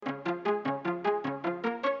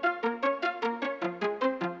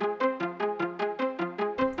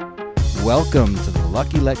Welcome to the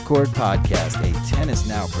Lucky Let Cord Podcast, a Tennis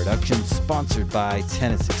Now production sponsored by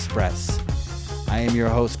Tennis Express. I am your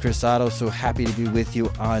host, Chris Otto, so happy to be with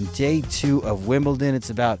you on day 2 of Wimbledon.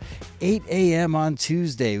 It's about 8 a.m. on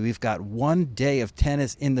Tuesday. We've got one day of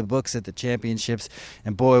tennis in the books at the championships,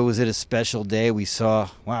 and boy, was it a special day. We saw,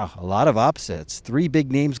 a lot of upsets. 3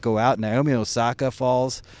 big names go out. Naomi Osaka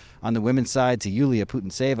falls on the women's side to Yulia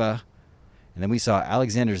Putintseva. And then we saw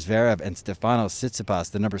Alexander Zverev and Stefanos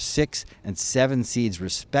Tsitsipas, the number 6 and 7 seeds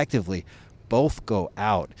respectively, both go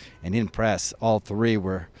out. And in press, all 3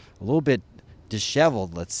 were a little bit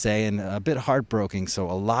disheveled, let's say, and a bit heartbroken.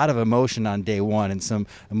 So a lot of emotion on day 1, and some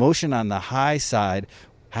emotion on the high side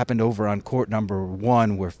happened over on court number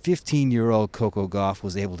 1, where 15-year-old Coco Gauff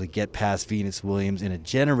was able to get past Venus Williams in a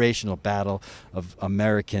generational battle of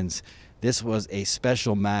Americans. This was a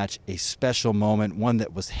special match, a special moment, one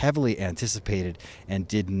that was heavily anticipated and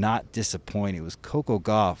did not disappoint. It was Coco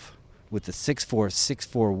Gauff with the 6-4,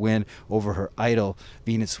 6-4 win over her idol,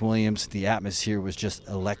 Venus Williams. The atmosphere was just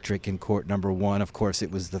electric in court number 1. Of course,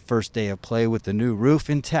 it was the first day of play with the new roof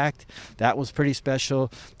intact. That was pretty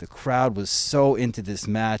special. The crowd was so into this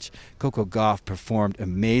match. Coco Gauff performed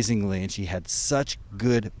amazingly, and she had such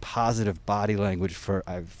good, positive body language for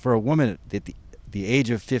a woman at the age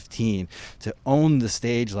of 15 to own the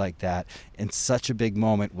stage like that in such a big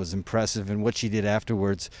moment was impressive. And what she did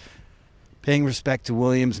afterwards, paying respect to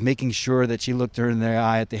Williams, making sure that she looked her in the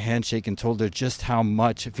eye at the handshake and told her just how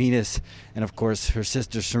much Venus and, of course, her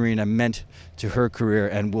sister Serena meant to her career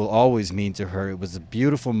and will always mean to her. It was a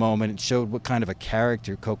beautiful moment. It showed what kind of a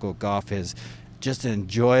character Coco Gauff is. Just an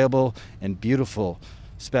enjoyable and beautiful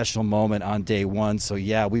special moment on day 1. So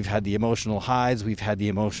yeah, we've had the emotional highs, we've had the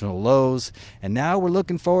emotional lows, and now we're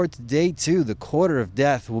looking forward to day 2. The quarter of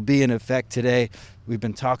death will be in effect today. We've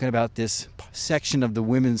been talking about this section of the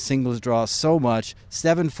women's singles draw so much.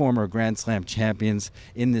 7 former Grand Slam champions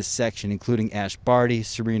in this section, including Ash Barty,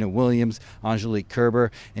 Serena Williams, Angelique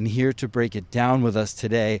Kerber. And here to break it down with us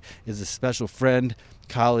today is a special friend,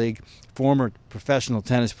 colleague, former professional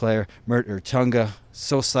tennis player, Mert Ertunga.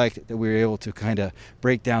 So psyched that we were able to kind of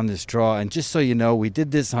break down this draw. And just so you know, we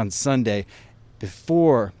did this on Sunday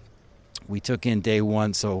before we took in day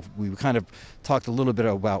 1, so we kind of talked a little bit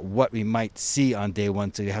about what we might see on day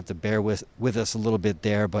 1, so you have to bear with us a little bit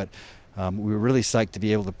there. But we were really psyched to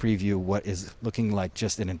be able to preview what is looking like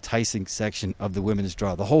just an enticing section of the women's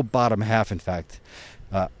draw. The whole bottom half, in fact,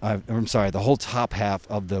 the whole top half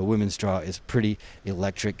of the women's draw is pretty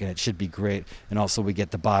electric, and it should be great. And also we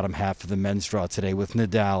get the bottom half of the men's draw today with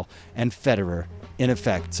Nadal and Federer in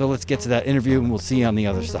effect. So let's get to that interview, and we'll see you on the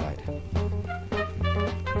other side.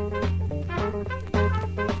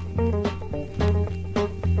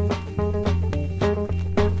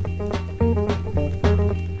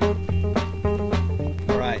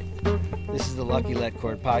 Lucky Let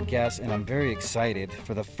Cord Podcast, and I'm very excited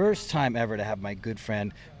for the first time ever to have my good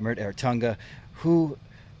friend Mert Ertunga, who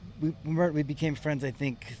we became friends, I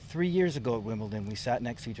think, 3 years ago at Wimbledon. We sat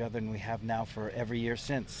next to each other, and we have now for every year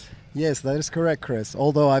since. Yes, that is correct, Chris.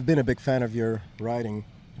 Although I've been a big fan of your writing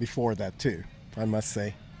before that too, I must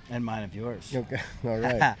say. And mine of yours. Okay, all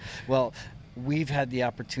right. Well, we've had the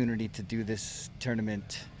opportunity to do this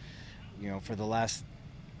tournament, for the last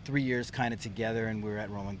 3 years kind of together, and we were at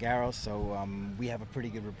Roland Garros, so we have a pretty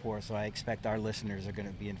good rapport, so I expect our listeners are going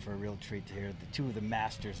to be in for a real treat to hear the 2 of the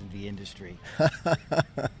masters in the industry.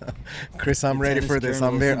 Chris, I'm ready for this.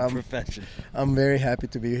 I'm very happy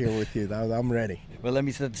to be here with you. I'm ready. Well, let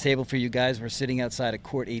me set the table for you guys. We're sitting outside of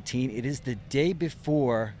court 18. It is the day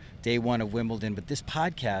before day 1 of Wimbledon, but this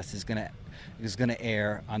podcast is going to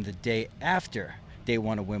air on the day after day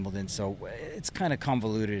 1 of Wimbledon, so it's kind of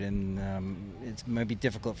convoluted, and it might be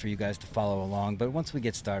difficult for you guys to follow along, but once we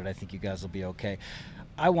get started, I think you guys will be okay.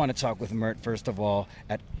 I want to talk with Mert, first of all,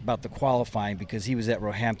 about the qualifying, because he was at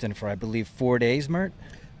Roehampton for, I believe, 4 days, Mert?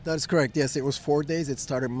 That is correct, yes. It was 4 days. It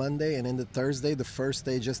started Monday, and then Thursday, the first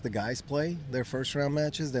day, just the guys play their first round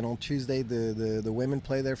matches. Then on Tuesday, the women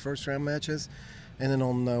play their first round matches. And then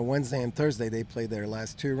on Wednesday and Thursday, they play their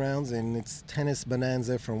last 2 rounds, and it's tennis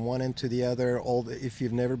bonanza from one end to the other. If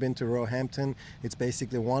you've never been to Roehampton, it's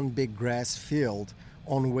basically one big grass field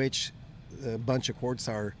on which a bunch of courts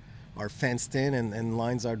are fenced in and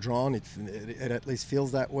lines are drawn. It at least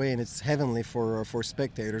feels that way, and it's heavenly for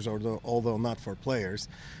spectators, although not for players.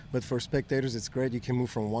 But for spectators, it's great. You can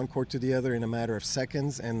move from one court to the other in a matter of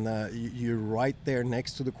seconds, and you're right there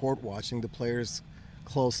next to the court watching the players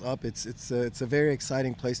close up. It's a very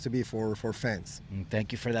exciting place to be for fans.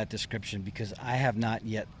 Thank you for that description, because I have not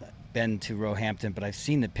yet been to Roehampton, but I've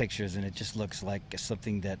seen the pictures, and it just looks like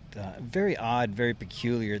something that very odd, very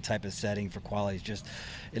peculiar type of setting for quali.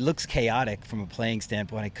 It looks chaotic from a playing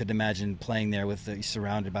standpoint. I couldn't imagine playing there with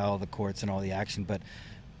surrounded by all the courts and all the action, but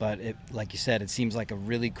it, like you said, it seems like a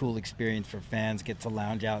really cool experience for fans. Get to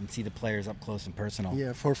lounge out and see the players up close and personal.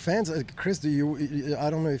 Yeah, for fans, Chris, I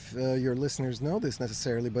don't know if your listeners know this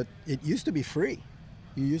necessarily, but it used to be free.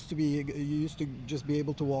 You used to just be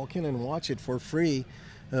able to walk in and watch it for free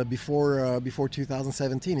before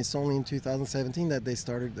 2017. It's only in 2017 that they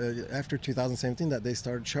started. After 2017, that they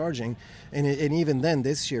started charging, and even then,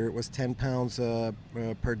 this year it was £10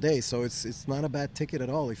 per day. So it's not a bad ticket at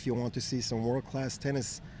all if you want to see some world-class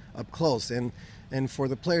tennis up close. And for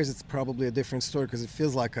the players, it's probably a different story because it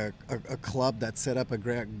feels like a club that set up a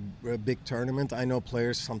big tournament. I know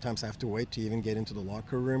players sometimes have to wait to even get into the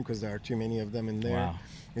locker room because there are too many of them in there. Wow.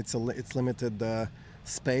 It's limited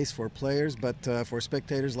space for players, but for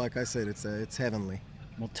spectators, like I said, it's heavenly.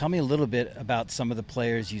 Well, tell me a little bit about some of the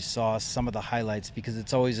players you saw, some of the highlights, because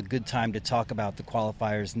it's always a good time to talk about the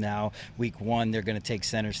qualifiers now. Week 1, they're going to take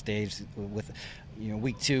center stage. With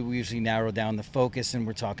week 2, we usually narrow down the focus, and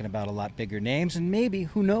we're talking about a lot bigger names. And maybe,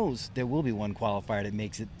 who knows, there will be one qualifier that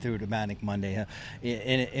makes it through to Manic Monday. Huh?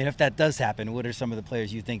 And if that does happen, what are some of the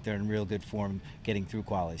players you think they're in real good form getting through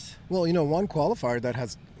qualies? Well, one qualifier that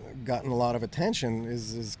has gotten a lot of attention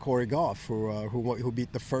is Corey Goff, who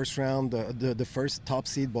beat the first round, the first top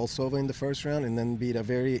seed Bolsova in the first round, and then beat a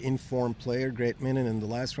very informed player, Great Minen, in the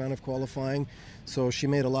last round of qualifying. So she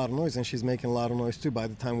made a lot of noise, and she's making a lot of noise too. By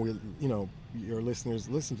the time your listeners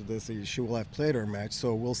listen to this, she will have played her match.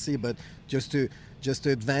 So we'll see. But just to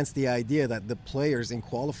advance the idea that the players in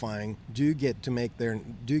qualifying do get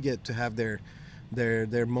to have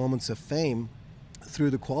their moments of fame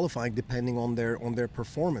through the qualifying, depending on their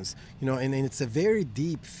performance, and it's a very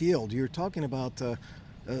deep field. You're talking about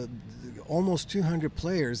almost 200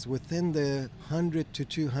 players within the 100 to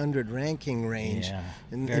 200 ranking range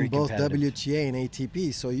in both WTA and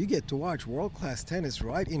ATP. So you get to watch world-class tennis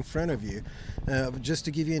right in front of you. Just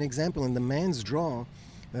to give you an example, in the men's draw,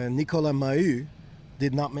 Nicolas Mahut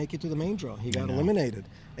did not make it to the main draw. He got eliminated.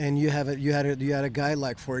 And you had a guy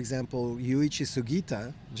like, for example, Yuichi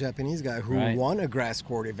Sugita, Japanese guy, who won a grass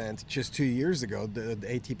court event just 2 years ago, the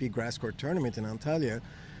ATP grass court tournament in Antalya,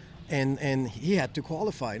 and he had to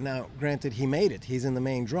qualify. Now, granted, he made it; he's in the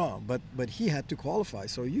main draw, but he had to qualify.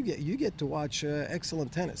 So you get to watch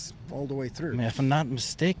excellent tennis all the way through. Man, if I'm not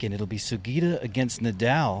mistaken, it'll be Sugita against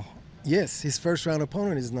Nadal. Yes, his first round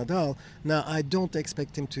opponent is Nadal. Now, I don't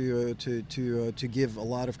expect him to give a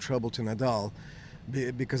lot of trouble to Nadal,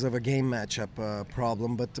 because of a game matchup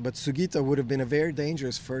problem, but Sugita would have been a very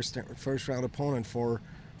dangerous first round opponent for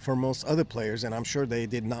most other players, and I'm sure they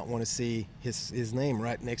did not want to see his name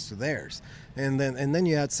right next to theirs. And then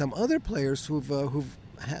you had some other players who've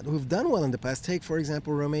done well in the past. Take, for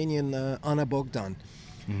example, Romanian Ana Bogdan.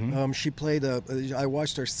 Mm-hmm. She played I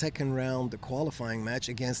watched her second round qualifying match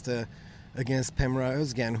against Pemra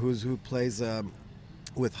Özgen, who plays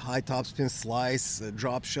with high topspin, slice,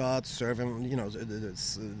 drop shots, serving,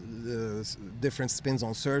 different spins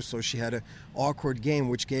on serve. So she had an awkward game,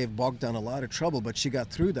 which gave Bogdan a lot of trouble, but she got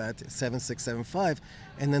through that, 7-6, 7-5.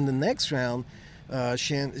 And then the next round,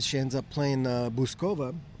 she ends up playing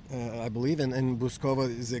Buskova, I believe, and Buskova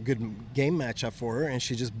is a good game matchup for her, and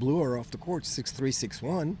she just blew her off the court, 6-3,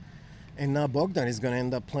 6-1. And now Bogdan is going to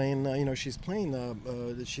end up playing, she's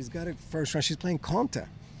got a first round, she's playing Konta.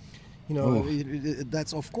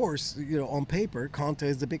 That's, of course, on paper, Konta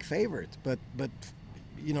is the big favorite. But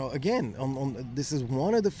again, this is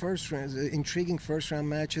one of the intriguing first-round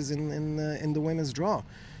matches in the women's draw.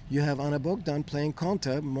 You have Ana Bogdan playing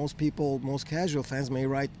Konta. Most casual fans may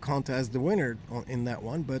write Konta as the winner in that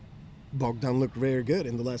one, but Bogdan looked very good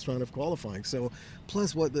in the last round of qualifying. So,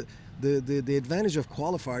 plus what the advantage of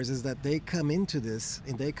qualifiers is that they come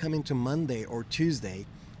into Monday or Tuesday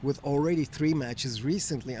with already 3 matches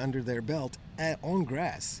recently under their belt on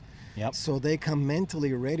grass. Yep. So they come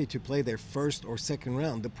mentally ready to play their first or second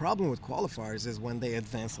round. The problem with qualifiers is when they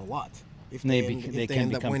advance a lot. If they they can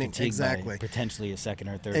end up become winning, fatigued exactly. by potentially a second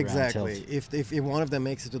or third exactly. round tilt. If one of them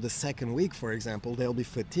makes it to the second week, for example, they'll be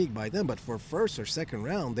fatigued by them. But for first or second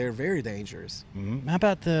round, they're very dangerous. Mm-hmm. How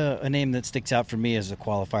about a name that sticks out for me as a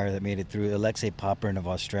qualifier that made it through, Alexei Popyrin of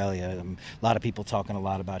Australia? A lot of people talking a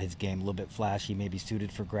lot about his game, a little bit flashy, maybe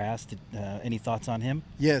suited for grass. Any thoughts on him?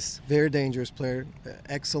 Yes, very dangerous player,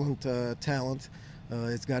 excellent talent.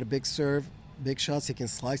 He's got a big serve, big shots. He can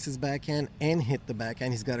slice his backhand and hit the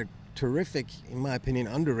backhand. He's got a terrific, in my opinion,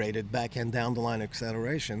 underrated backhand down the line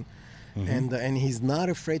acceleration. and he's not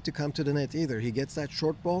afraid to come to the net either. He gets that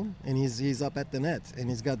short ball, and he's up at the net, and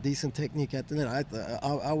he's got decent technique at the net.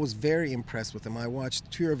 I was very impressed with him. I watched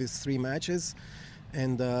 2 of his 3 matches,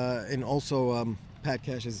 and also Pat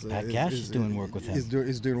Cash is doing work with him.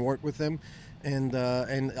 Is doing work with him. And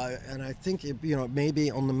I think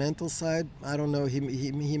maybe on the mental side, I don't know.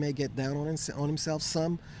 He may get down on himself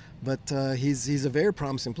some, but he's a very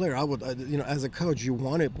promising player. I would as a coach, you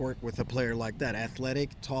want to work with a player like that,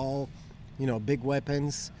 athletic, tall, big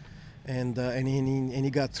weapons, and he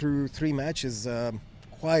got through 3 matches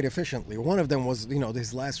quite efficiently. One of them was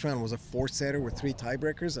his last round was a 4-setter with 3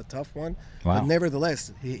 tiebreakers, a tough one. Wow. But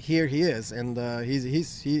nevertheless, here he is, and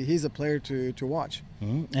he's a player to watch.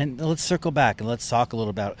 Mm-hmm. And let's circle back and let's talk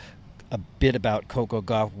a bit about Coco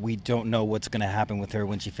Gauff. We don't know what's going to happen with her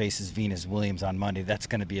when she faces Venus Williams on Monday. That's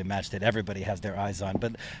going to be a match that everybody has their eyes on.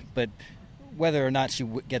 But whether or not she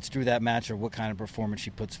gets through that match or what kind of performance she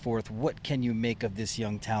puts forth, what can you make of this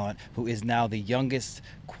young talent who is now the youngest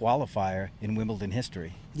qualifier in Wimbledon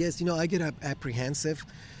history? Yes, I get apprehensive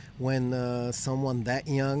when someone that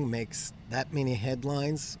young makes that many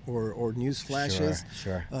headlines or news flashes.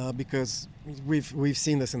 Sure. Because we've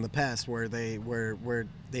seen this in the past where they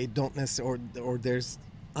don't necessarily or there's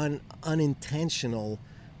unintentional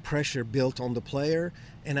pressure built on the player,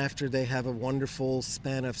 and after they have a wonderful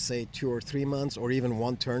span of say 2 or 3 months or even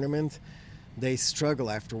one tournament, they struggle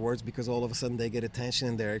afterwards because all of a sudden they get attention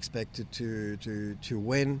and they're expected to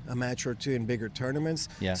win a match or 2 in bigger tournaments.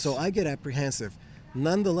 Yes. So I get apprehensive.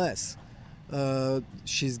 Nonetheless,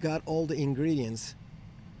 she's got all the ingredients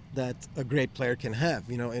that a great player can have,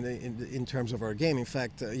 in terms of her game. In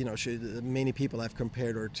fact, many people have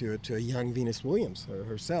compared her to a young Venus Williams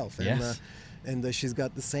herself. And, yes. And she's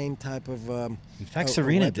got the same type of. In fact,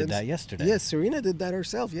 Serena did that yesterday. Yes, Serena did that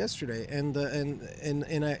herself yesterday. And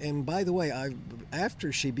by the way,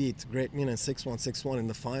 after she beat Great Mina 6-1, 6-1 in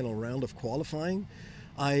the final round of qualifying,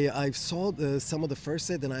 I saw some of the first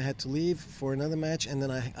set, then I had to leave for another match, and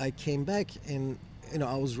then I came back and.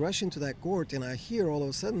 I was rushing to that court, and I hear all of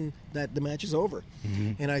a sudden that the match is over.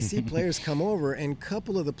 Mm-hmm. And I see players come over, and a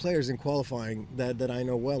couple of the players in qualifying that I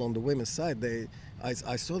know well on the women's side,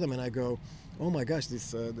 I saw them and I go, oh my gosh,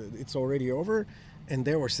 it's already over. And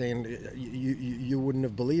they were saying, you wouldn't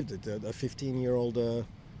have believed it. A 15-year-old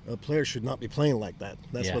player should not be playing like that.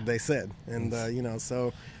 That's what they said. And,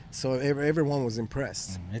 So everyone was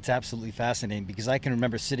impressed. It's absolutely fascinating because I can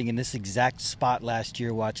remember sitting in this exact spot last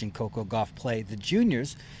year watching Coco Gauff play the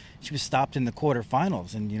juniors. She was stopped in the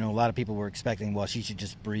quarterfinals, and a lot of people were expecting, well, she should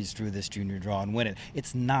just breeze through this junior draw and win it.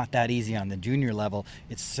 It's not that easy on the junior level.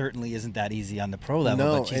 It certainly isn't that easy on the pro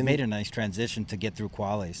level, but she's made a nice transition to get through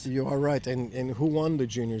qualies. You are right. And who won the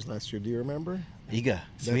juniors last year? Do you remember? Iga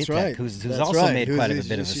Swiatek, right. who's also made quite a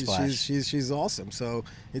bit of a splash. She's awesome. So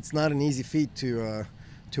it's not an easy feat to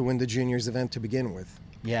win the juniors event to begin with.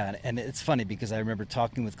 Yeah, and it's funny because I remember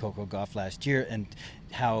talking with Coco Gauff last year and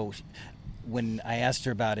how when I asked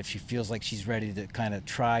her about if she feels like she's ready to kind of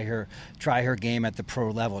try her game at the pro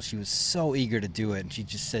level, she was so eager to do it, and she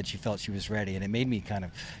just said she felt she was ready, and it made me kind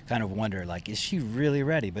of wonder, like, is she really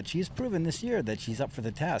ready? But she's proven this year that she's up for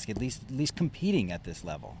the task, at least competing at this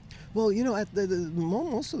level. Well, at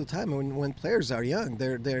most of the time when players are young,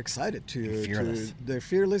 they're excited they're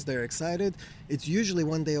fearless, they're excited. It's usually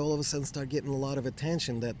when they all of a sudden start getting a lot of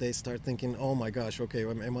attention that they start thinking, oh my gosh, okay,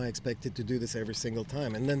 am I expected to do this every single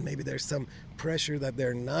time? And then maybe there's some pressure that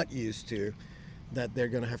they're not used to that they're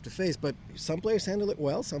going to have to face. But some players handle it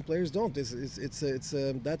well, some players don't.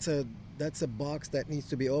 That's a box that needs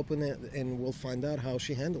to be open, and we'll find out how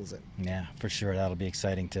she handles it. Yeah, for sure. That'll be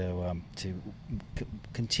exciting to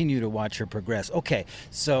continue to watch her progress. Okay,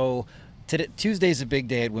 so Tuesday's a big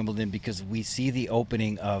day at Wimbledon because we see the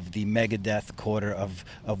opening of the Megadeth Quarter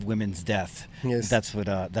of women's death. Yes.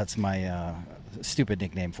 That's my stupid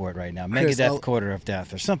nickname for it right now. Chris, Megadeth Quarter of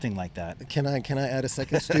Death or something like that. Can I add a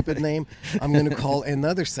second stupid name? I'm going to call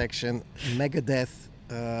another section Megadeth.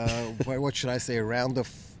 What should I say?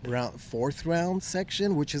 Fourth round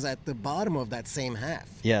section, which is at the bottom of that same half.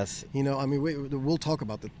 Yes. We'll talk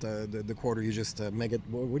about the quarter you just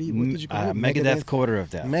what did you call it? Megadeth Quarter of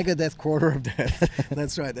Death. Megadeth Quarter of Death.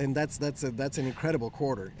 That's right, and that's an incredible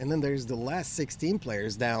quarter. And then there's the last 16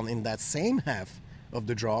 players down in that same half of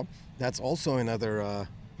the draw. That's also another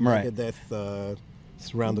Megadeth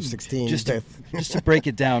round of 16. Just to break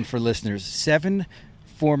it down for listeners, 7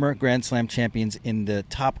 former Grand Slam champions in the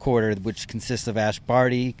top quarter, which consists of Ash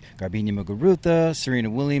Barty, Garbiñe Muguruza,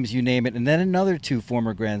 Serena Williams, you name it, and then another 2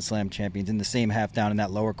 former Grand Slam champions in the same half down in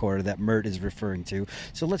that lower quarter that Mert is referring to.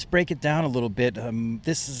 So let's break it down a little bit.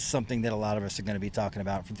 This is something that a lot of us are going to be talking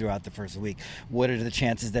about throughout the first week. What are the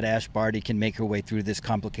chances that Ash Barty can make her way through this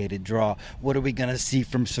complicated draw? What are we going to see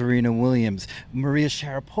from Serena Williams? Maria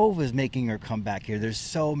Sharapova is making her comeback here. There's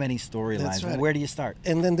so many storylines. Right. Where do you start?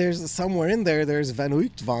 And then there's somewhere in there's Van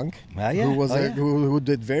Uytvank, who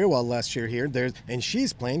did very well last year here. And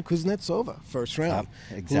she's playing Kuznetsova first round.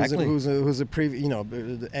 Exactly. Who's a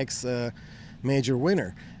ex major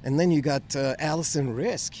winner. And then you got Alison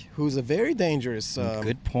Risk, who's a very dangerous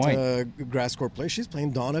good point. grass court player. She's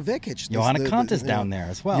playing Donna Vekic. Johanna Konta's down there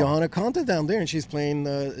as well. Johanna Konta down there, and she's playing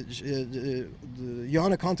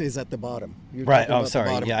Johanna Konta is at the bottom. Right. Oh,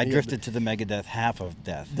 sorry. Yeah, I drifted to the Megadeth half of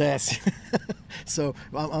death. Yes. So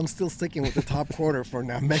I'm still sticking with the top quarter for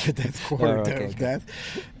now. Megadeth quarter of death.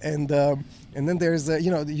 And then there's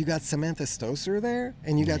you got Samantha Stosur there,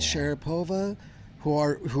 and you got Sharapova,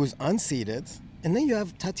 who's unseeded. And then you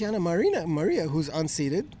have Tatiana Maria, who's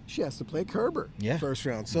unseeded. She has to play Kerber first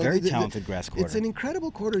round. So very talented grass quarter. It's an incredible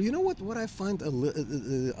quarter. You know what I find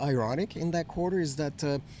ironic in that quarter is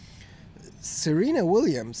that Serena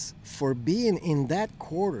Williams, for being in that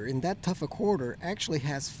quarter, in that tough a quarter, actually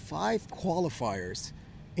has 5 qualifiers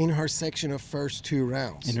in her section of first 2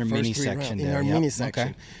 rounds. In her mini section. Mini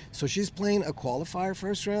section. So she's playing a qualifier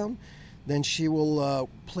first round. Then she will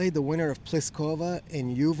play the winner of Pliskova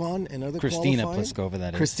and Yuvon, another Christina qualifying. Pliskova,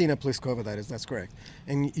 that is. Christina Pliskova, that is. That's correct.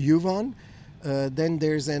 And Yuvon. Then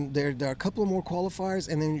there are a couple of more qualifiers,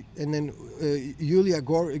 and then Yulia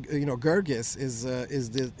Gergis is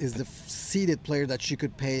the seeded player that she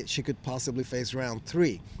could possibly face round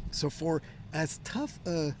 3. So for as tough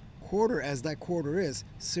a quarter as that quarter is,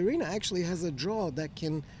 Serena actually has a draw that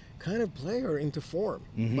can kind of play her into form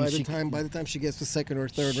by the time she gets to second or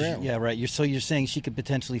third round. Yeah, right. So you're saying she could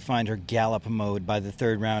potentially find her gallop mode by the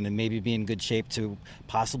third round and maybe be in good shape to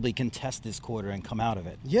possibly contest this quarter and come out of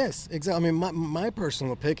it. Yes, exactly. I mean, my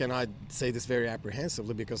personal pick, and I say this very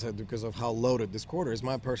apprehensively because of how loaded this quarter is.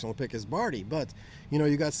 My personal pick is Barty, but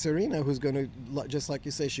you got Serena, who's going to, just like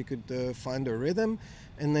you say, she could find her rhythm,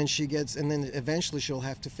 and then eventually she'll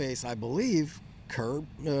have to face, I believe, Kerber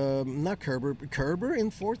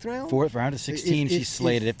in fourth round. Fourth round of 16, she's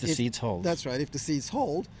slated if the seeds hold. That's right, if the seeds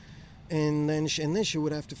hold. And then she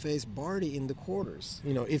would have to face Barty in the quarters,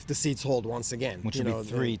 if the seeds hold once again. Which would be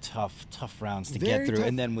 3 tough rounds to get through. Tough.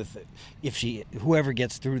 And then whoever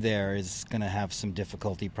gets through there is going to have some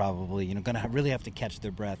difficulty probably, going to really have to catch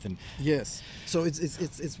their breath. And yes. So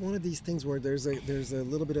it's one of these things where there's a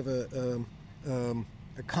little bit of a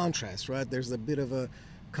contrast, right? There's a bit of a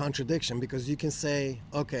contradiction, because you can say,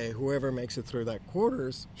 okay, whoever makes it through that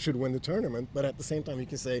quarters should win the tournament, but at the same time you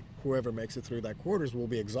can say whoever makes it through that quarters will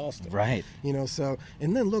be exhausted. Right. So,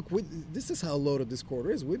 and then look, this is how loaded this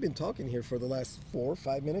quarter is. We've been talking here for the last 4 or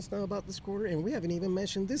 5 minutes now about this quarter, and we haven't even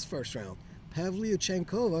mentioned this first round.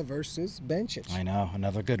 Pavlyuchenkova versus Bencic. I know,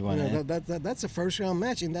 another good one. That's a first round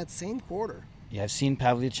match in that same quarter. Yeah, I've seen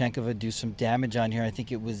Pavlyuchenkova do some damage on here. I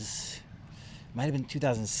think it might have been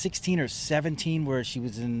 2016 or 17 where she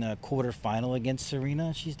was in a quarterfinal against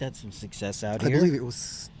Serena. She's had some success out here. I believe it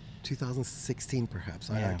was 2016 perhaps.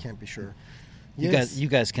 I can't be sure. You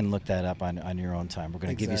guys can look that up on your own time. We're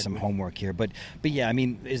going to give you some homework here. But yeah, I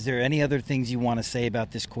mean, is there any other things you want to say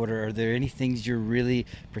about this quarter? Are there any things you're really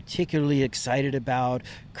particularly excited about?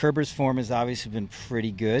 Kerber's form has obviously been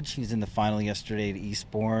pretty good. She was in the final yesterday at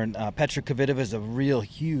Eastbourne. Petra Kvitova is a real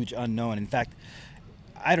huge unknown. In fact,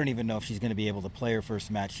 I don't even know if she's going to be able to play her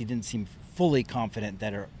first match. She didn't seem fully confident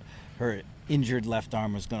that her injured left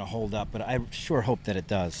arm was going to hold up, but I sure hope that it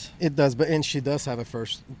does. It does, and she does have a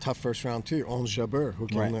tough first round too. On Jabeur, who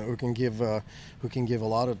can give a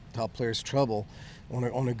lot of top players trouble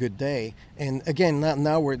on a good day. And again,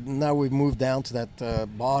 now we've moved down to that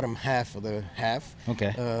bottom half of the half.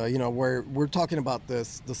 Okay. Where we're talking about the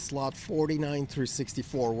slot 49 through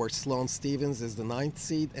 64, where Sloane Stephens is the 9th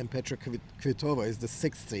seed and Petra Kvitova is the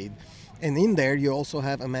 6th seed. And in there, you also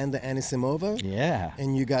have Amanda Anisimova. Yeah.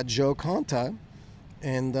 And you got Jo Konta,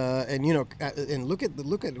 and look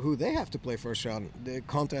at who they have to play first round.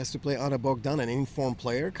 Konta has to play Anna Bogdan, an informed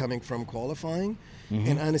player coming from qualifying,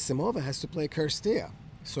 and Anisimova has to play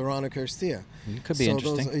Sorana Kirstia. It could be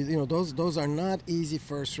interesting. Those are not easy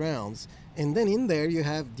first rounds. And then in there you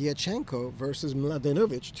have Diachenko versus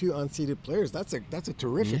Mladenovic, 2 unseeded players. That's a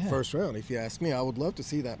terrific first round, if you ask me. I would love to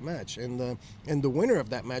see that match. And the winner of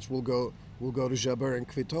that match will go to Jabeur and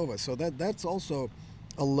Kvitova. So that's also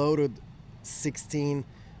a loaded 16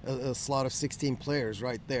 a slot of 16 players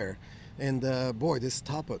right there. And boy, this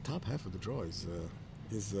top half of the draw is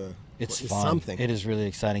fun. Something. It is really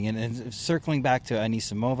exciting. And circling back to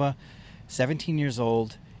Anisimova, 17 years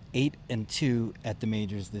old, 8-2 at the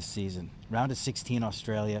majors this season. Round of 16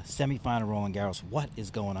 Australia, semifinal Roland Garros. What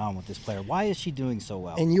is going on with this player? Why is she doing so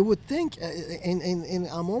well? And you would think, and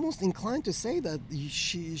I'm almost inclined to say that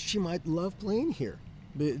she might love playing here.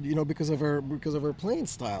 Because of her playing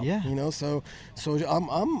style. Yeah. So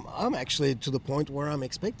I'm actually to the point where I'm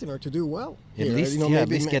expecting her to do well. At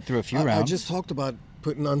least get through a few rounds. I just talked about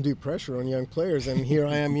putting undue pressure on young players, and here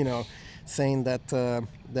I am, saying that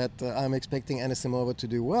I'm expecting Anisimova to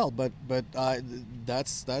do well, but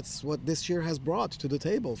that's what this year has brought to the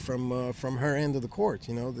table from her end of the court.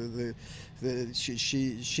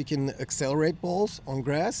 She can accelerate balls on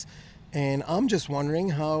grass. And I'm just wondering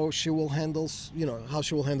how she will handle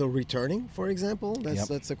returning, for example.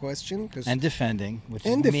 That's a question. And defending,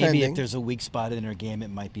 maybe if there's a weak spot in her game, it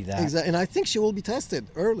might be that. Exactly. And I think she will be tested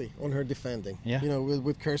early on her defending. Yeah.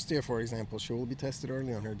 With Kirstia, for example, she will be tested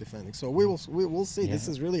early on her defending. So we will see. Yeah. This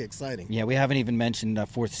is really exciting. Yeah, we haven't even mentioned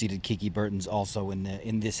fourth-seeded Kiki Bertens also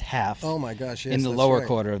in this half. Oh my gosh! Yes, in the lower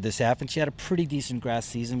quarter of this half, and she had a pretty decent grass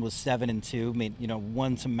season. Was 7-2.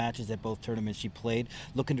 Won some matches at both tournaments she played.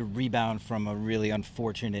 Looking to rebound from a really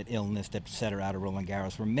unfortunate illness that set her out of Roland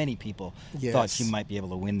Garros, where many people thought she might be able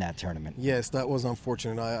to win that tournament. Yes, that was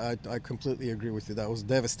unfortunate. I completely agree with you. That was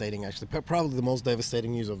devastating, actually. Probably the most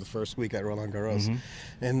devastating news of the first week at Roland Garros.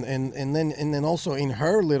 Mm-hmm. And then also in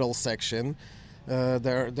her little section,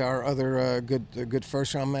 there are other good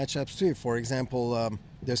first round matchups too. For example,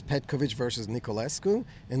 there's Petkovic versus Niculescu,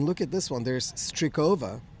 and look at this one. There's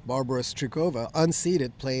Barbara Strykova,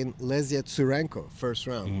 unseeded, playing Lesia Tsurenko first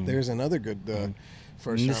round. Mm. There's another good first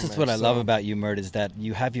round This is match. what I love about you, Mert, is that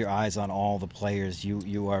you have your eyes on all the players.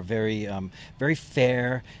 You are very very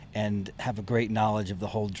fair and have a great knowledge of the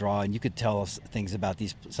whole draw, and you could tell us things about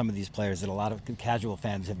some of these players that a lot of casual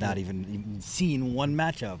fans have not even seen one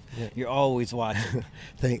match of. Yeah. You're always watching.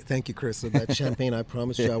 Thank you, Chris. So that champagne, I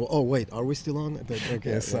promised you. Oh wait, are we still on?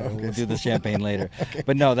 Okay, we'll do the champagne later. Okay.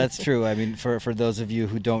 But no, that's true. I mean, for those of you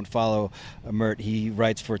who don't follow Mert, he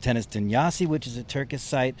writes for Tennis Dünyası, which is a Turkish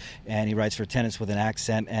site, and he writes for Tennis with an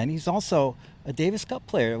Accent, and he's also a Davis Cup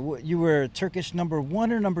player. You were Turkish number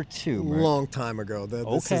 1 or number 2, Mert? Long time ago.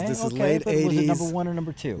 This is late but 80s. Was it number 1 or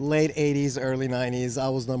number 2? Late 80s, early 90s. I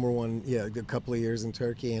was number 1, a couple of years in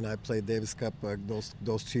Turkey, and I played Davis Cup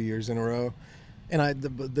those 2 years in a row. And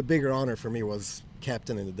the bigger honor for me was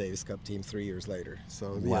captain in the Davis Cup team 3 years later.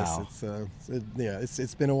 So wow. Yes,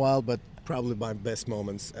 it's been a while, but probably my best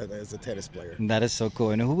moments as a tennis player. And that is so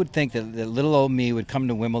cool. And who would think that little old me would come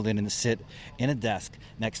to Wimbledon and sit in a desk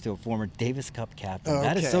next to a former Davis Cup captain? Okay.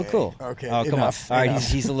 That is so cool. Okay. Oh, come on. All right,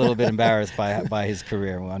 he's a little bit embarrassed by his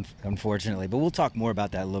career, unfortunately. But we'll talk more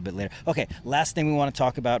about that a little bit later. Okay, last thing we want to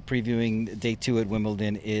talk about previewing day 2 at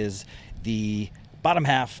Wimbledon is the bottom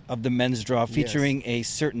half of the men's draw, featuring a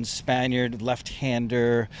certain Spaniard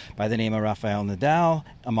left-hander by the name of Rafael Nadal,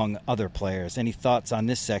 among other players. Any thoughts on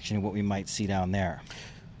this section and what we might see down there?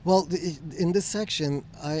 Well, in this section,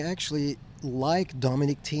 I actually like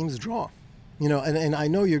Dominic Thiem's draw. And I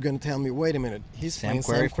know you're going to tell me, wait a minute, he's playing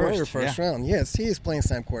Sam Querrey first round. Yes, he is playing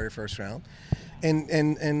Sam Querrey first round.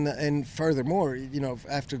 And furthermore,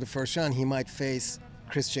 after the first round, he might face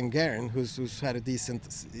Christian Garin, who's had a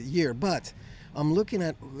decent year, but I'm looking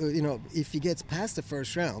at, if he gets past the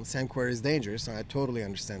first round, Sam Querrey is dangerous, I totally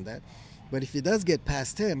understand that. But if he does get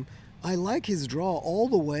past him, I like his draw all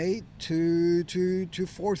the way to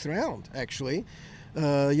fourth round, actually.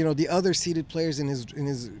 The other seeded players in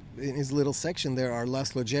his little section there are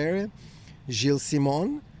Laszlo Djere, Gilles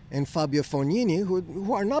Simon, and Fabio Fognini,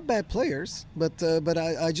 who are not bad players, but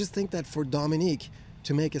I just think that for Dominique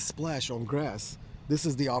to make a splash on grass, this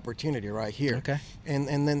is the opportunity right here. Okay. And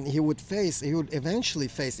then he would eventually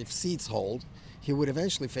face, if seeds hold, he would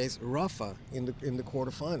eventually face Rafa in the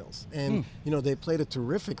quarterfinals. And they played a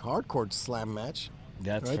terrific hardcourt slam match.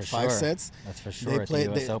 That's right? for sure. 5 sets. That's for sure. At the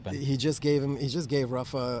U.S. Open. He just gave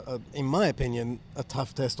Rafa, in my opinion, a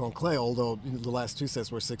tough test on clay. Although the last 2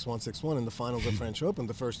 sets were 6-1, 6-1 in the finals of French Open.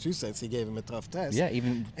 The first 2 sets he gave him a tough test. Yeah,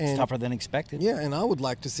 even tougher than expected. Yeah, and I would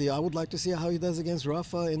like to see how he does against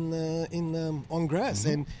Rafa on grass.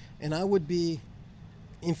 Mm-hmm. And I would be.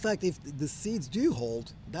 In fact, if the seeds do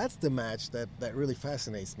hold, that's the match that really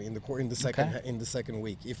fascinates me in the second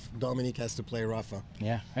week. If Dominic has to play Rafa.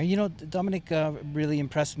 Yeah, and Dominic really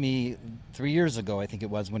impressed me 3 years ago. I think it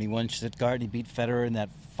was when he won Stuttgart. He beat Federer in that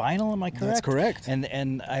final. Am I correct? That's correct.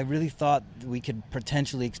 And I really thought we could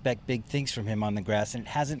potentially expect big things from him on the grass, and it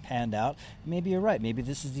hasn't panned out. Maybe you're right. Maybe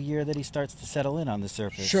this is the year that he starts to settle in on the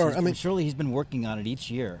surface. Sure. Surely he's been working on it each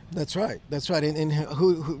year. That's right. That's right. And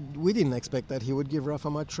who we didn't expect that he would give Rafa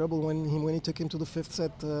much trouble when he took him to the fifth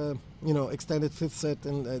set. Extended fifth set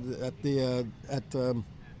and at the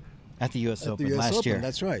U.S. Open last year.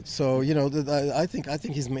 That's right. So I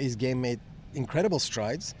think his game made incredible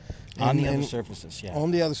strides on the other surfaces. Yeah.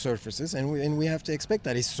 On the other surfaces, and we have to expect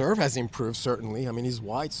that his serve has improved certainly. I mean, his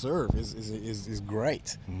wide serve is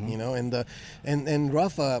great. Mm-hmm. And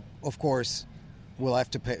Rafa, of course, will have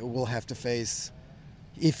to face.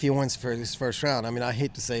 If he wins for his first round, I mean, I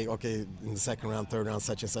hate to say, okay, in the second round, third round,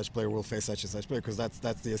 such and such player will face such and such player, because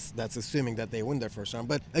that's assuming that they win their first round.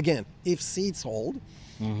 But again, if seeds hold,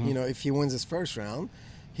 mm-hmm. If he wins his first round,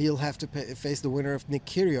 he'll have to face the winner of Nick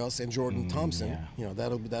Kyrgios and Jordan Thompson. Yeah.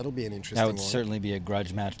 That'll be an interesting one. That would certainly be a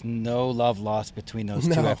grudge match. No love lost between those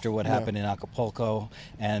two after what happened in Acapulco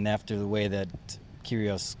and after the way that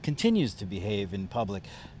Kyrgios continues to behave in public.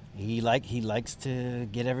 He likes to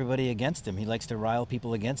get everybody against him. He likes to rile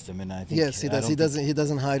people against him, and I think yes, he does. He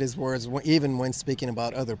doesn't hide his words even when speaking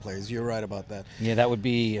about other players. You're right about that. Yeah, that would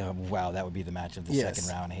be that would be the match of the second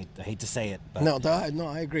round. I hate to say it, but no,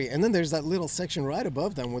 I agree. And then there's that little section right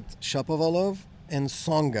above them with Shapovalov and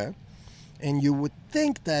Tsonga. And you would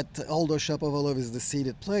think that although Shapovalov is the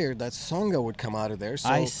seeded player, that Tsonga would come out of there. So,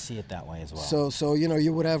 I see it that way as well. So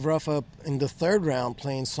you would have Rafa in the third round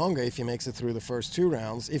playing Tsonga if he makes it through the first two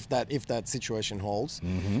rounds, if that situation holds.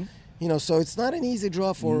 Mm-hmm. So it's not an easy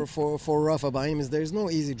draw for Rafa by him. There's no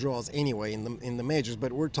easy draws anyway in the majors,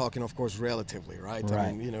 but we're talking, of course, relatively, right? Right.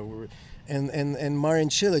 I mean, and Marin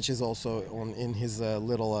Cilic is also in his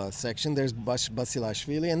little section. There's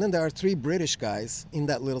Basilashvili, and then there are three British guys in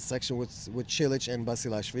that little section with Cilic and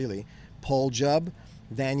Basilashvili: Paul Jubb,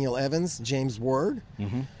 Daniel Evans, James Ward,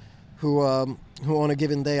 mm-hmm. who on a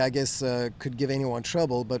given day I guess could give anyone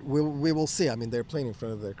trouble, but we will see. I mean, they're playing in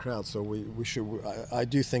front of their crowd, so we should. I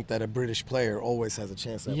do think that a British player always has a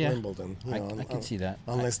chance at Wimbledon. I can see that,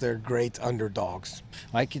 unless they're great underdogs.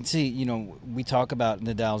 I can see. We talk about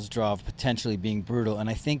Nadal's draw of potentially being brutal, and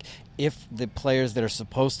I think if the players that are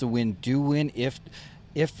supposed to win do win, if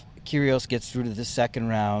Kyrgios gets through to the second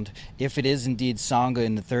round, if it is indeed Tsonga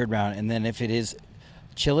in the third round, and then if it is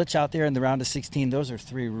Cilic out there in the round of 16, those are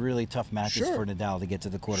three really tough matches for Nadal to get to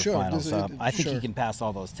the quarterfinals. I think he can pass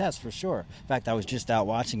all those tests for sure. In fact, I was just out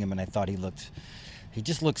watching him, and I thought he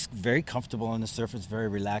just looks very comfortable on the surface, very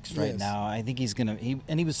relaxed right now. I think he's gonna.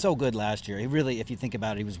 He was so good last year. He really, if you think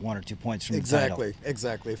about it, he was 1 or 2 points from the title.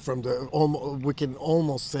 Exactly. From we can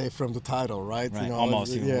almost say from the title, right? Right.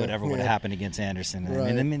 Almost. Whatever would have happened against Anderson.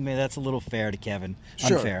 Right. I mean, that's a little fair to Kevin.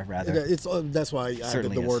 Unfair, rather. That's why I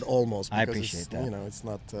added the word almost. I appreciate that.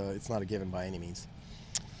 It's not a given by any means.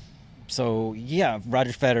 So,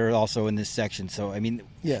 Roger Federer also in this section. So, I mean,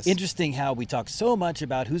 interesting how we talk so much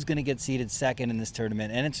about who's going to get seeded second in this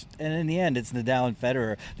tournament. And in the end, it's Nadal and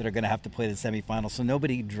Federer that are going to have to play the semifinals. So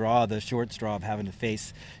nobody draw the short straw of having to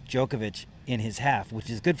face Djokovic in his half, which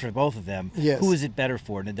is good for both of them. Yes. Who is it better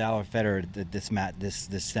for, Nadal or Federer, this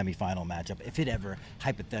semifinal matchup, if it ever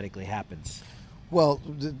hypothetically happens? Well,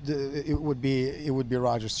 it would be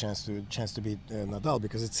Roger's chance to beat Nadal,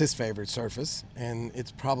 because it's his favorite surface, and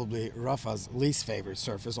it's probably Rafa's least favorite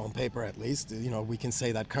surface on paper, at least. We can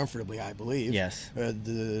say that comfortably, I believe. Yes.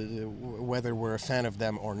 Whether we're a fan of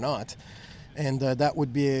them or not, and that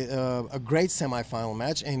would be a great semifinal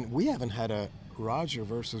match. And we haven't had a Roger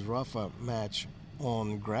versus Rafa match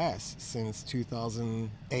on grass since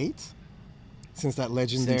 2008. Since that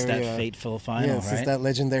legendary, fateful final, right? Since that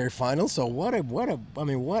legendary final. So what a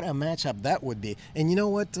matchup that would be. And you know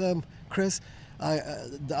what, Chris,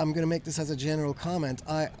 I'm going to make this as a general comment.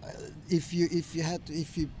 If you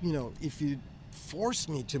force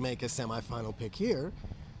me to make a semifinal pick here,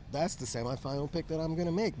 that's the semifinal pick that I'm going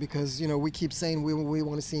to make, because we keep saying we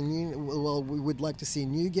want to see we would like to see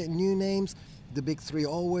new names. The big three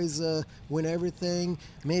always win everything.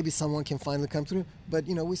 Maybe someone can finally come through. But,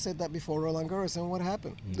 we said that before Roland Garros, and what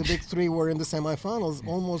happened? The big three were in the semifinals,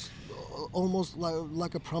 almost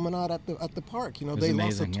like a promenade at the park. They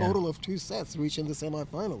lost a total of 2 sets, reaching the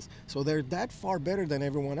semifinals. So they're that far better than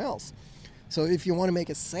everyone else. So if you want to make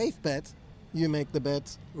a safe bet, you make the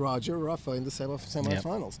bet Rafa in the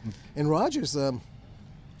semifinals. Yep. And Roger's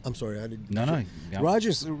I'm sorry, I didn't. No. Yeah.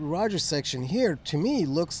 Roger's section here to me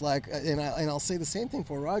looks like, and I'll say the same thing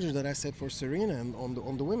for Roger that I said for Serena and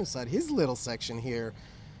on the women's side. His little section here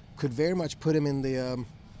could very much put him in the,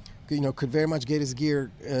 could very much get his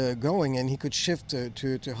gear going, and he could shift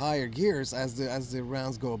to higher gears as the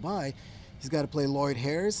rounds go by. He's got to play Lloyd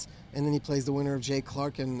Harris, and then he plays the winner of Jay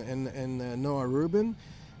Clark and Noah Rubin.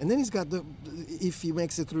 And then he's got if he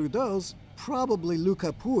makes it through those, probably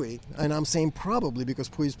Luca Pouille. And I'm saying probably because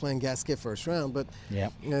Pouille's playing Gasquet first round, but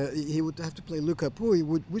he would have to play Luca Pouille,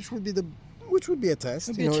 which would be a test.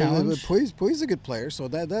 It'd be a challenge. Pouille's a good player, so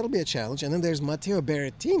that'll be a challenge. And then there's Matteo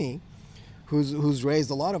Berrettini, who's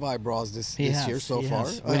raised a lot of eyebrows this year so far.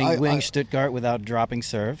 Winning Stuttgart without dropping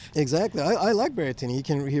serve. Exactly. I like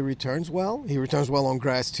Berrettini. He returns well. He returns well on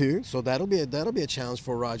grass too. So that'll be a challenge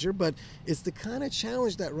for Roger. But it's the kind of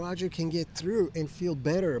challenge that Roger can get through and feel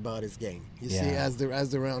better about his game. You see, as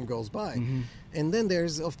the round goes by. Mm-hmm. And then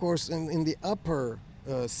there's, of course, in the upper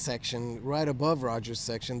section, right above Roger's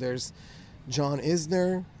section, there's John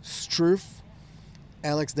Isner, Struff,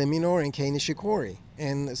 Alex de Minaur, and Kei Nishikori.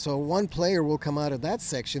 And so one player will come out of that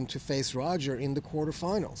section to face Roger in the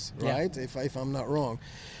quarterfinals, right? If I'm not wrong.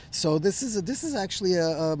 So this is actually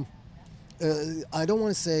I don't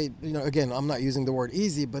want to say, again, I'm not using the word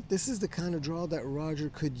easy, but this is the kind of draw that Roger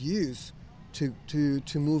could use to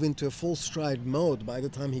move into a full stride mode by the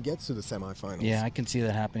time he gets to the semifinals. Yeah, I can see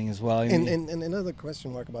that happening as well. And another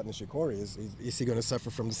question mark about Nishikori is he going to suffer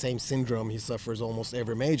from the same syndrome he suffers almost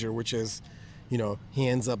every major, which is, he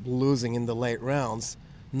ends up losing in the late rounds,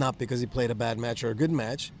 not because he played a bad match or a good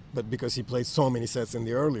match, but because he played so many sets in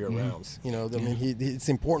the earlier rounds. It's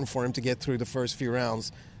important for him to get through the first few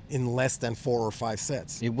rounds in less than 4 or 5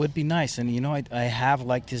 sets. It would be nice. And, I have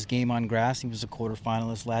liked his game on grass. He was a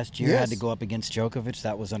quarterfinalist last year. Yes. Had to go up against Djokovic.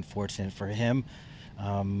 That was unfortunate for him.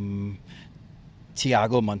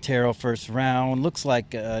 Thiago Monteiro first round. Looks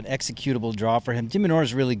like an executable draw for him. de Minaur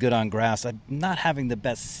is really good on grass. I'm not having the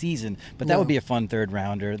best season, but that would be a fun third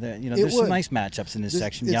rounder. There's some nice matchups in this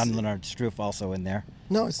section. Jan-Lennard Struff also in there.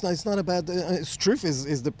 No, it's not a bad. Struff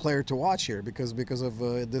is the player to watch here because of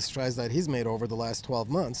the strides that he's made over the last 12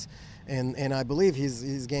 months, and I believe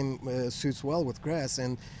his game suits well with grass,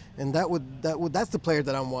 and that's the player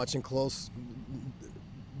that I'm watching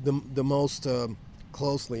the most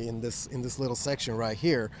closely in this little section right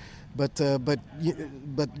here. But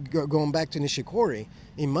going back to Nishikori,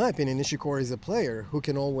 in my opinion, Nishikori is a player who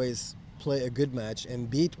can always play a good match and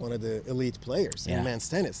beat one of the elite players in men's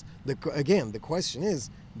tennis. The question is,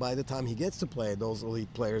 by the time he gets to play those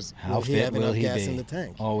elite players, will he have enough gas in the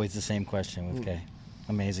tank? Always the same question with Kei.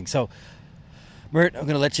 Amazing. So, Mert, I'm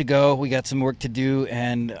going to let you go. We got some work to do,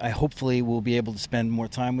 and I hopefully will be able to spend more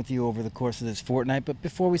time with you over the course of this fortnight. But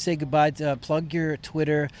before we say goodbye, plug your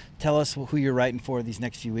Twitter. Tell us who you're writing for these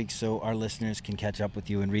next few weeks so our listeners can catch up with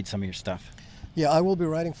you and read some of your stuff. Yeah, I will be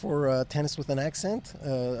writing for Tennis with an Accent,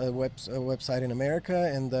 a website in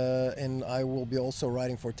America, and I will be also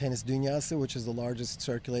writing for Tenis Dünyası, which is the largest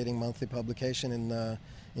circulating monthly publication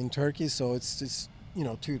in Turkey. So it's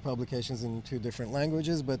 2 publications in 2 different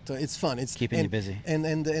languages, but it's fun. It's keeping you busy. And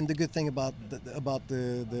the good thing about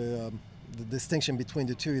the distinction between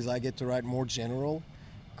the two is I get to write more general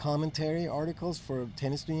commentary articles for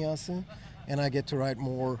Tenis Dünyası, and I get to write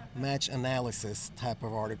more match analysis type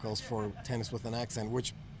of articles for Tennis with an Accent,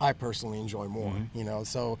 which I personally enjoy more. Mm-hmm.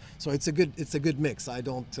 So it's a good mix. I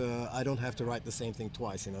don't have to write the same thing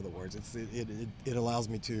twice. In other words, it allows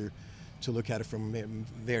me to look at it from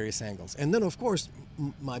various angles. And then, of course,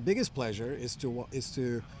 my biggest pleasure is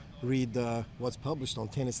to read what's published on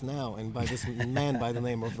Tennis Now and by this man by the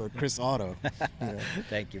name of Chris Otto.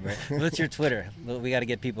 Thank you, Mert. What's your Twitter? We got to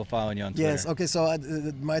get people following you on Twitter. Yes. Okay. So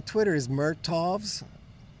my Twitter is Mertovs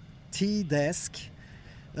T-Desk.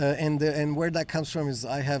 And where that comes from is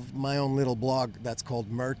I have my own little blog that's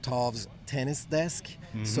called Mertovs Tennis Desk.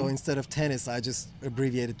 Mm-hmm. So instead of tennis, I just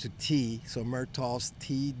abbreviated to T. So Mertovs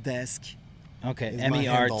T-Desk. Okay,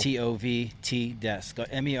 MERTOV Desk.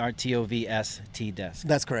 MERTOVS Desk.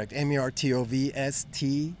 That's correct. MERTOVS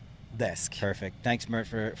Desk. Perfect. Thanks, Mert,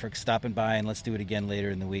 for stopping by, and let's do it again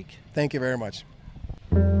later in the week. Thank you very much.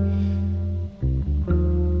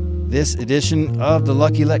 This edition of the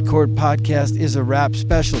Lucky Let Cord podcast is a wrap.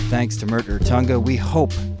 Special thanks to Mert Ertunga. We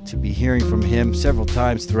hope to be hearing from him several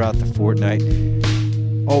times throughout the fortnight.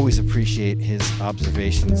 Always appreciate his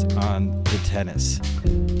observations on the tennis.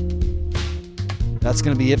 That's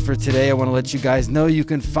going to be it for today. I want to let you guys know you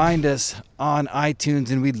can find us on iTunes,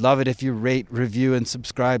 and we'd love it if you rate, review, and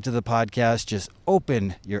subscribe to the podcast. Just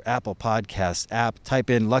open your Apple Podcasts app, type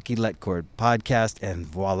in Lucky Letcord Podcast, and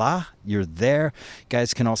voila, you're there. You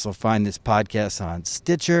guys can also find this podcast on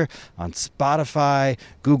Stitcher, on Spotify,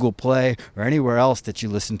 Google Play, or anywhere else that you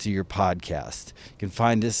listen to your podcast. You can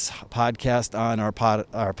find this podcast on our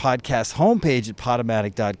podcast homepage at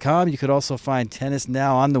Podomatic.com. You could also find Tennis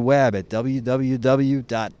Now on the web at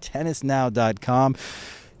www.tennisnow.com.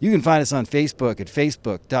 You can find us on Facebook at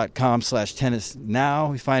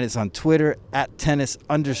facebook.com/tennisnow. We find us on Twitter at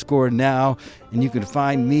tennis_now. And you can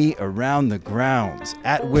find me around the grounds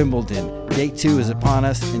at Wimbledon. Day 2 is upon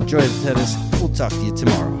us. Enjoy the tennis. We'll talk to you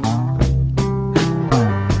tomorrow.